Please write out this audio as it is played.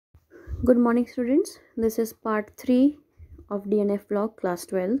Good morning, students. This is part 3 of DNF block, class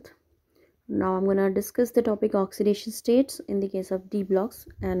 12th. Now I'm going to discuss the topic oxidation states in the case of D blocks,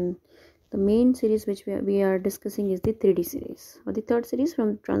 and the main series which we are discussing is the 3D series, or the third series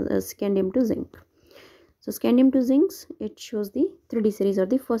from scandium to zinc. So scandium to zinc, it shows the 3D series or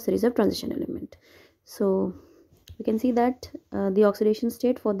the first series of transition element. So you can see that the oxidation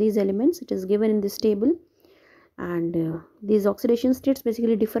state for these elements, it is given in this table. And these oxidation states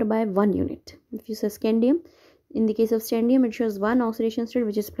basically differ by 1 unit. If you say scandium, in the case of scandium it shows one oxidation state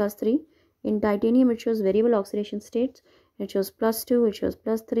which is +3. In titanium it shows variable oxidation states. It shows +2, it shows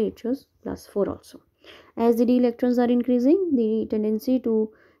 +3, it shows +4 also. As the d electrons are increasing, the tendency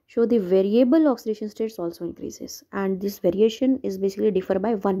to show the variable oxidation states also increases, and this variation is basically differ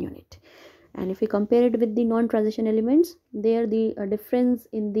by 1 unit. And if we compare it with the non-transition elements, there the difference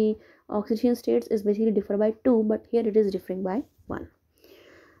in the oxidation states is basically differ by 2, but here it is differing by 1.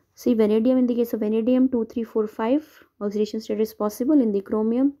 See, vanadium, in the case of vanadium, 2, 3, 4, 5 oxidation state is possible. In the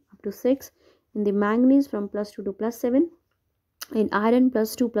chromium, up to 6. In the manganese, from +2 to +7. In iron,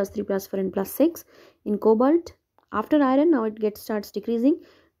 +2, +3, +4 and +6. In cobalt, after iron, now it starts decreasing,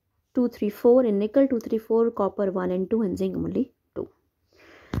 2, 3, 4. In nickel, 2, 3, 4. Copper, 1 and 2. And zinc, only 2.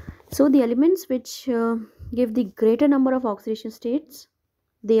 So the elements which give the greater number of oxidation states,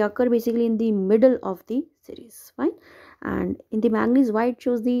 they occur basically in the middle of the series, fine. And in the manganese, why it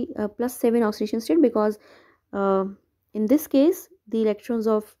shows the +7 oxidation state? Because in this case the electrons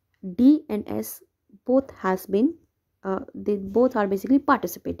of D and S both has been they both are basically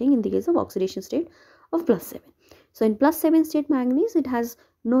participating in the case of oxidation state of +7. So in +7 state manganese, it has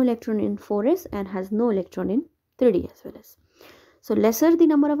no electron in 4s and has no electron in 3d as well as. So lesser the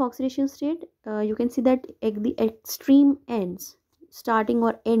number of oxidation state, you can see that at the extreme ends, starting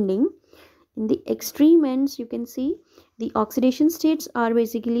or ending, in the extreme ends you can see the oxidation states are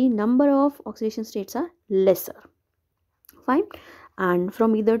basically number of oxidation states are lesser, fine. And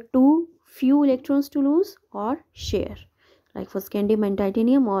from either too few electrons to lose or share, like for scandium and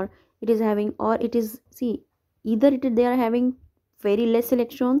titanium, or it is having, or it is, see, either they are having very less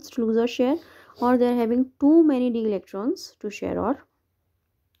electrons to lose or share, or they are having too many d electrons to share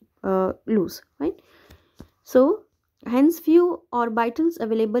or lose, right? So hence few orbitals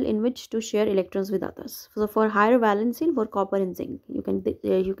available in which to share electrons with others. So for higher valency, for copper and zinc, you can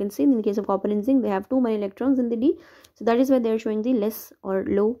see in the case of copper and zinc, they have too many electrons in the d, so that is why they are showing the less or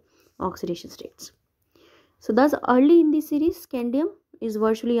low oxidation states. So thus early in the series, scandium is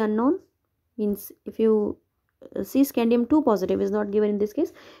virtually unknown, means if you see scandium 2 positive is not given in this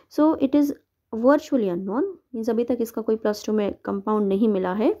case, so it is virtually unknown, means abhi tak iska koi +2 mein compound nahi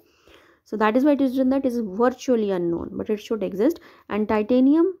mila hai. So that is why it is written that it is virtually unknown, but it should exist. And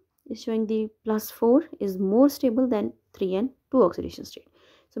titanium is showing the +4 is more stable than 3 and 2 oxidation state.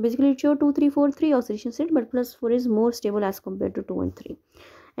 So basically it shows 2, 3, 4, 3 oxidation state, but +4 is more stable as compared to 2 and 3.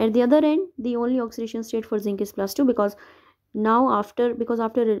 At the other end, the only oxidation state for zinc is +2, because now after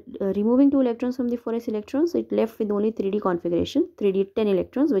removing 2 electrons from the 4s electrons, it left with only 3d configuration, 3d 10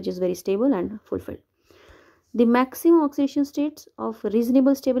 electrons, which is very stable and fulfilled. The maximum oxidation states of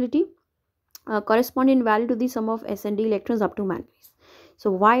reasonable stability correspond in value to the sum of S and D electrons up to manganese. So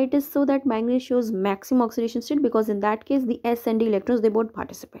why it is so that manganese shows maximum oxidation state? Because in that case the S and D electrons, they both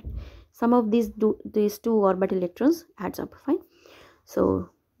participate. Sum of these two orbital electrons adds up, fine. So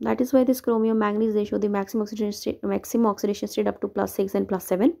that is why this chromium, manganese, they show the maximum oxidation state up to +6 and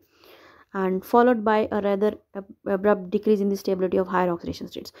 +7, and followed by a rather abrupt decrease in the stability of higher oxidation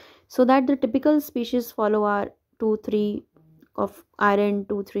states. So that the typical species follow are 2, 3 of iron,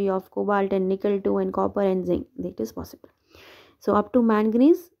 2, 3 of cobalt and nickel, 2 and copper and zinc. That is possible. So up to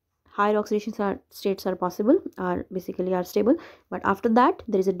manganese, higher oxidation states are possible, are stable, but after that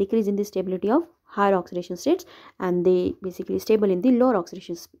there is a decrease in the stability of higher oxidation states, and they basically stable in the lower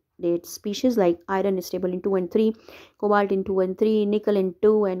oxidation state species, like iron is stable in 2 and 3, cobalt in 2 and 3, nickel in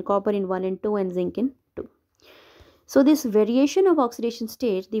 2, and copper in 1 and 2, and zinc in 2. So this variation of oxidation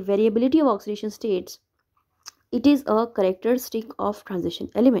states, the variability of oxidation states, it is a characteristic of transition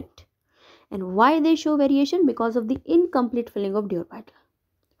element. And why they show variation? Because of the incomplete filling of d orbital,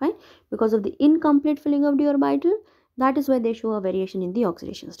 right? Because of the incomplete filling of d orbital, that is why they show a variation in the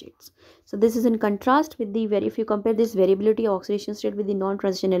oxidation states. So this is in contrast with the if you compare this variability of oxidation state with the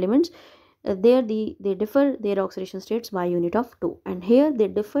non-transition elements, there they differ their oxidation states by unit of 2, and here they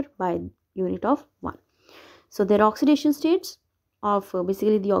differ by unit of 1. So their oxidation states of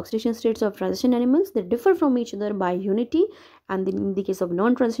basically the oxidation states of transition elements, they differ from each other by unity, and in the case of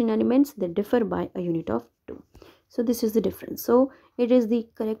non-transition elements, they differ by a unit of 2. So this is the difference. So it is the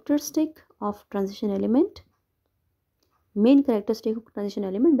characteristic of transition element main characteristic of transition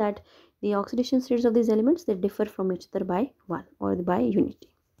element, that the oxidation states of these elements, they differ from each other by 1 or by unity.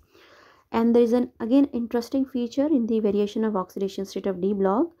 And there is an again interesting feature in the variation of oxidation state of D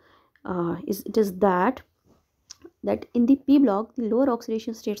block. It is that in the P block, the lower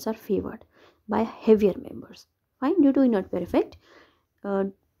oxidation states are favored by heavier members. Fine, due to inert pair effect.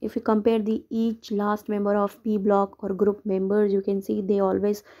 If you compare the each last member of P block or group members, you can see they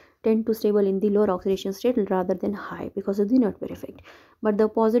always tend to stable in the lower oxidation state rather than high because of the inert pair effect. But the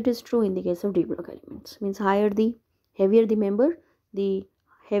opposite is true in the case of D block elements. Means heavier the member, the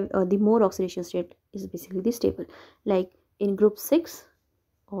more oxidation state is basically the stable. Like in group 6,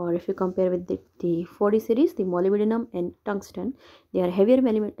 or if you compare with the 4D series, the molybdenum and tungsten, they are heavier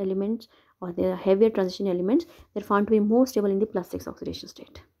elements, or they are heavier transition elements. They're found to be more stable in the +6 oxidation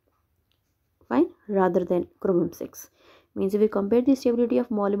state. Fine, rather than chromium 6. Means if we compare the stability of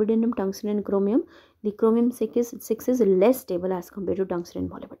molybdenum, tungsten and chromium, the chromium 6 is less stable as compared to tungsten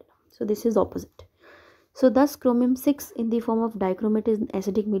and molybdenum. So this is opposite. So thus chromium 6 in the form of dichromate in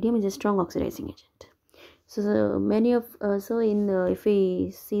acidic medium is a strong oxidizing agent. So many of if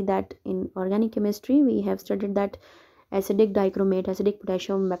we see that in organic chemistry, we have studied that acidic dichromate, acidic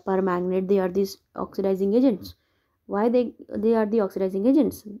potassium permanganate, they are these oxidizing agents. Why they are the oxidizing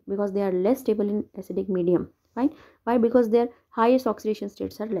agents? Because they are less stable in acidic medium. Fine. Why? Because their highest oxidation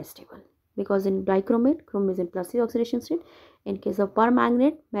states are less stable. Because in dichromate, chromium is in +3 oxidation state. In case of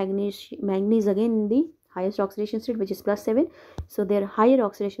permanganate, manganese again in the highest oxidation state, which is +7. So their higher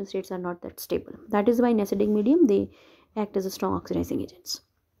oxidation states are not that stable. That is why in acidic medium they act as a strong oxidizing agents.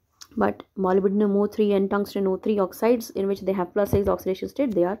 But molybdenum O3 and tungsten O3 oxides, in which they have +6 oxidation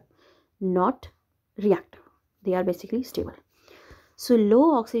state, they are not reactive. They are basically stable. So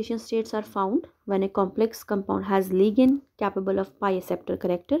low oxidation states are found when a complex compound has ligand capable of pi acceptor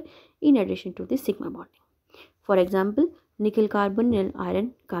character in addition to the sigma bonding. For example, nickel carbon and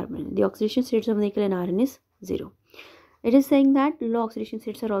iron carbon. The oxidation states of nickel and iron is 0. It is saying that low oxidation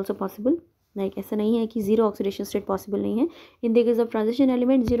states are also possible. Like ऐसा नहीं है कि zero oxidation state possible नहीं है. In the case of transition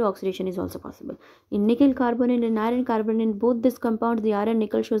element, zero oxidation is also possible. In nickel carbon and iron carbon, in both these compounds, the iron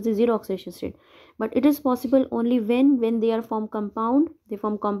nickel shows the zero oxidation state. But it is possible only when they are form compound, they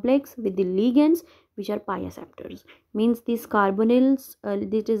form complex with the ligands which are pi acceptors. Means these carbonyls,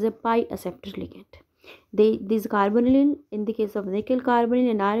 this is a pi acceptor ligand. These carbonyl, in the case of nickel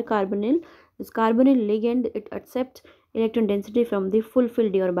carbonyl and iron carbonyl, this carbonyl ligand, it accepts electron density from the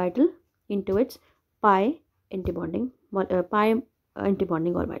fulfilled d orbital into its pi antibonding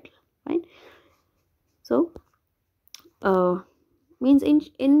orbital. Right? So means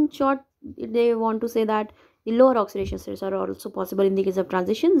in short, they want to say that the lower oxidation states are also possible in the case of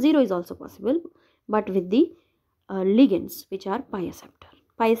transition. Zero is also possible, but with the ligands which are pi acceptor.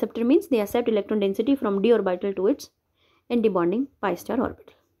 Pi acceptor means they accept electron density from d orbital to its antibonding pi star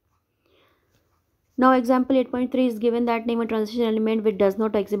orbital. Now example 8.3 is given that name a transition element which does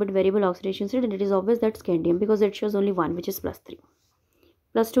not exhibit variable oxidation state, and it is obvious that scandium, because it shows only one, which is +3.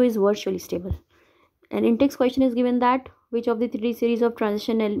 +2 is virtually stable. An in-text question is given that which of the 3 series of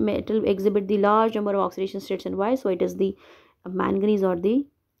transition metal exhibit the large number of oxidation states and why. So it is the manganese or the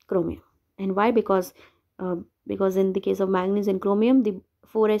chromium. And why? Because in the case of manganese and chromium, the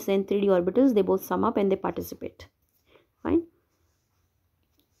 4s and 3d orbitals, they both sum up and they participate. Fine.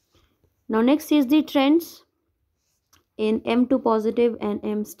 Now next is the trends in M2 positive and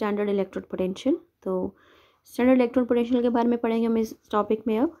M standard electrode potential. तो standard electrode potential के बारे में पढ़ेंगे हम इस topic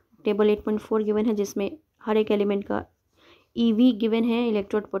में. अब table 8.4 given है जिसमें हर एक एलिमेंट का EV गिवन है,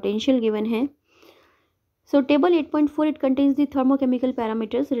 इलेक्ट्रोड पोटेंशियल गिवन है. So table 8.4, it contains the thermochemical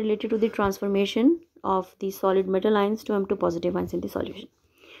parameters related to the transformation of the solid metal ions to M2 positive ions in the solution,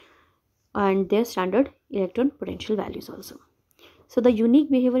 and their standard electron potential values also. So the unique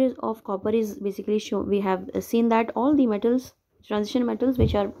behavior of copper is basically shown. We have seen that all the metals, transition metals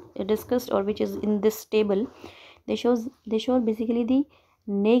which are discussed or which is in this table, they show basically the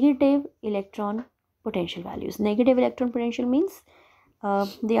negative electron potential values. Negative electron potential means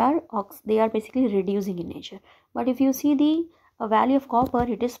they are basically reducing in nature. But if you see the value of copper,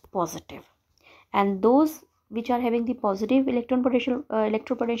 it is positive, and those which are having the positive electron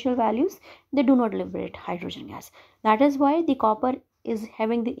potential values, they do not liberate hydrogen gas. That is why the copper is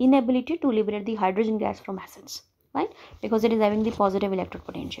having the inability to liberate the hydrogen gas from acids, right? Because it is having the positive electron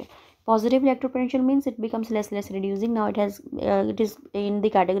potential. Positive electron potential means it becomes less reducing. Now it is in the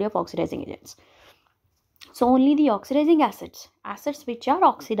category of oxidizing agents. So only the oxidizing acids which are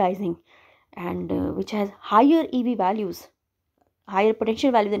oxidizing and which has higher EV values, higher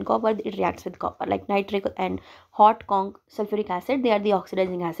potential value than copper, it reacts with copper. Like nitric and hot sulfuric acid, they are the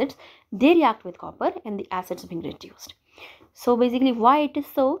oxidizing acids. They react with copper and the acids being reduced. So basically, why it is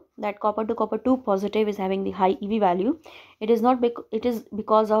so that copper to copper 2 positive is having the high EV value? It is not it is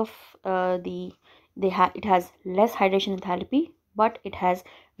because of it has less hydration enthalpy, but it has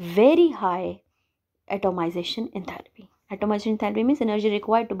very high atomization enthalpy. Atomization enthalpy means energy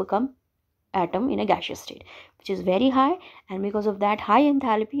required to become atom in a gaseous state, which is very high, and because of that high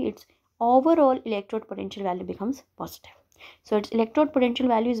enthalpy, its overall electrode potential value becomes positive. So its electrode potential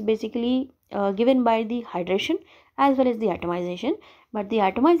value is basically given by the hydration as well as the atomization, but the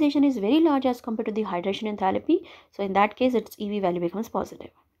atomization is very large as compared to the hydration enthalpy. So in that case, its EV value becomes positive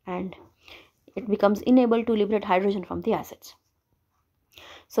and it becomes unable to liberate hydrogen from the acids.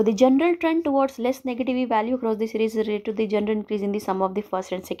 So the general trend towards less negative EV value across the series is related to the general increase in the sum of the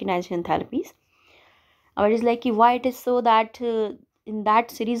first and second hydrogen enthalpies. It is like why it is so that in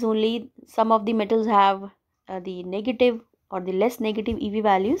that series only some of the metals have the negative or the less negative EV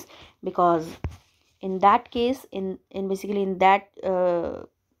values, because in that case, in basically in that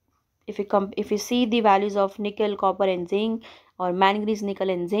if you see the values of nickel, copper and zinc, or manganese, nickel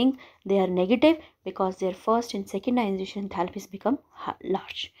and zinc, they are negative because their first and second ionization enthalpies become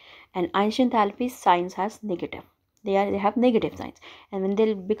large, and ionization enthalpy signs has negative. They have negative signs, and when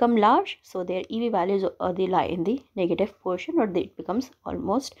they become large, so their EV values they lie in the negative portion, or it becomes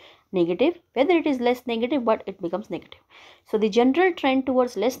almost negative. Whether it is less negative, but it becomes negative. So the general trend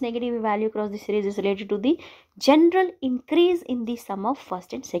towards less negative value across the series is related to the general increase in the sum of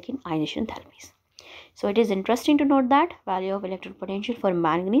first and second ionization enthalpies. So it is interesting to note that value of electrode potential for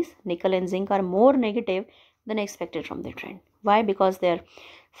manganese, nickel and zinc are more negative than expected from the trend. Why? Because their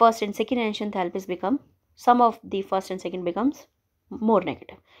first and second ionization enthalpies become, sum of the first and second becomes more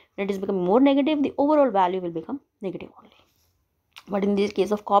negative. When it is becoming more negative, the overall value will become negative only. But in this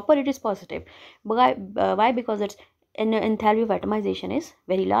case of copper, it is positive. Why? Because its enthalpy of atomization is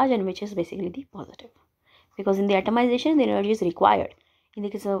very large, and which is basically the positive. Because in the atomization, the energy is required. In the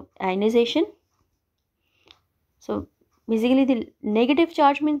case of ionization, so basically the negative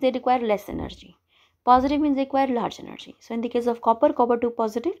charge means they require less energy. Positive means they require large energy. So in the case of copper 2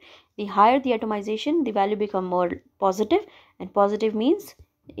 positive, the higher the atomization, the value become more positive, and positive means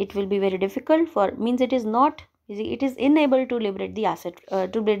it will be very difficult means it is not, it is unable to liberate the acid,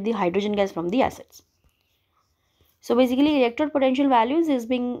 to liberate the hydrogen gas from the acids. So basically, electrode potential values is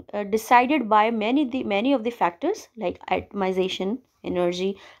being decided by many of the factors like atomization,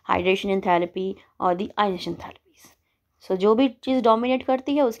 energy, hydration enthalpy, or the ionization enthalpies. So जो भी चीज़ dominate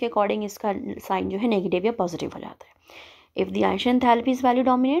करती है उसके according इसका sign जो है negative या positive हो जाता है. If the ionization enthalpies value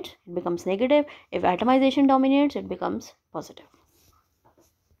dominates, it becomes negative. If atomization dominates, it becomes positive.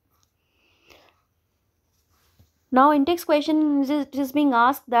 Now in text question it is being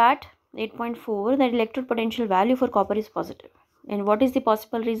asked that 8.4 that electrode potential value for copper is positive, and what is the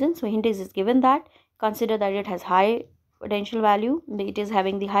possible reason? So hint is given that consider that it has high potential value, it is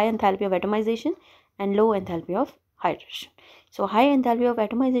having the high enthalpy of atomization and low enthalpy of hydration. So high enthalpy of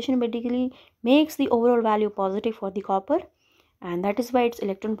atomization basically makes the overall value positive for the copper, and that is why its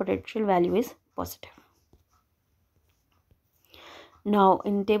electron potential value is positive. Now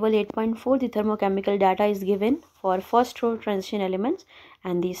in table 8.4 the thermochemical data is given for first row transition elements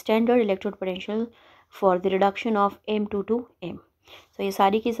and the standard electrode potential for the reduction of M2 to M. So ये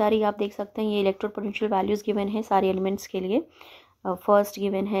सारी की सारी आप देख सकते हैं, ये electrode potential values given है सारे elements के लिए. फर्स्ट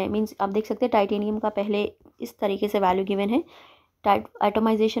गिवन है मीन्स आप देख सकते हैं टाइटेनियम का पहले इस तरीके से वैल्यू गिवन है.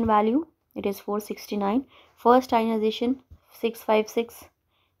 Atomisation value it is 469, first ionization 656,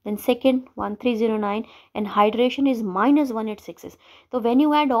 then second 1309, and hydration is -186. So when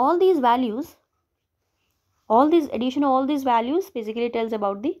you add all these values, addition of all these values basically tells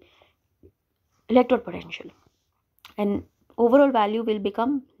about the electrode potential, and overall value will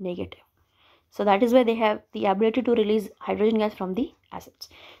become negative. So that is why they have the ability to release hydrogen gas from the acids.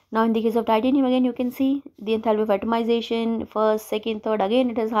 Now in the case of titanium, again you can see the enthalpy of atomization, first, second, third,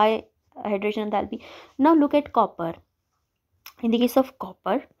 again it has high hydration enthalpy. Now look at copper. In the case of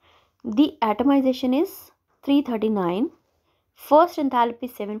copper, the atomization is 339, first enthalpy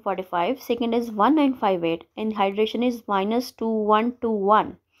is 745, second is 1958, and hydration is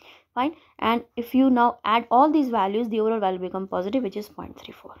 -2121. Fine. And if you now add all these values, the overall value become positive, which is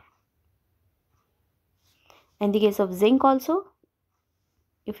 0.34. In the case of zinc also,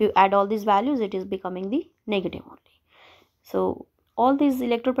 if you add all these values, it is becoming the negative only. So all these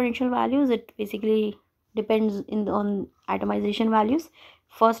electrode potential values, it basically depends on atomization values,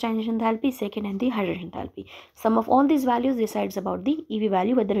 first ionization enthalpy, second, and the hydrogen enthalpy. Sum of all these values decides about the EV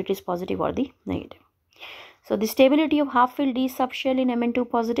value, whether it is positive or the negative. So the stability of half filled D subshell in Mn2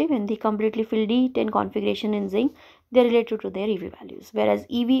 positive and the completely filled D10 configuration in zinc they are related to their EV values, whereas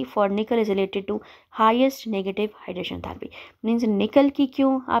EV for nickel is related to highest negative hydration enthalpy. Means निकल की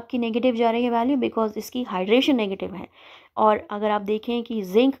क्यों आपकी negative जा रही है value, because इसकी hydration negative है. और अगर आप देखें कि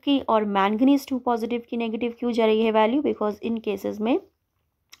जिंक की और मैंगनीज 2 पॉजिटिव की नेगेटिव क्यों जा रही है वैल्यू, बिकॉज इन केसेस में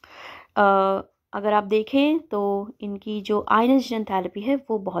अगर आप देखें तो इनकी जो आयनाइजेशन एंथैल्पी है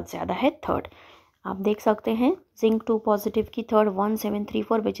वो बहुत ज़्यादा है. थर्ड आप देख सकते हैं जिंक 2 पॉजिटिव की third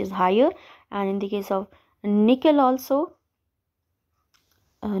 1734 which is higher, and in the case of निकल ऑल्सो,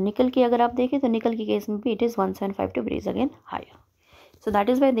 निकल की अगर आप देखें तो निकल की केस में भी it is 1752 which is again higher. So that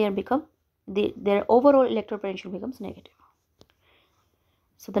is why they are become their overall electropotential becomes negative.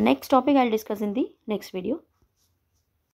 So the next topic I'll discuss in the next video.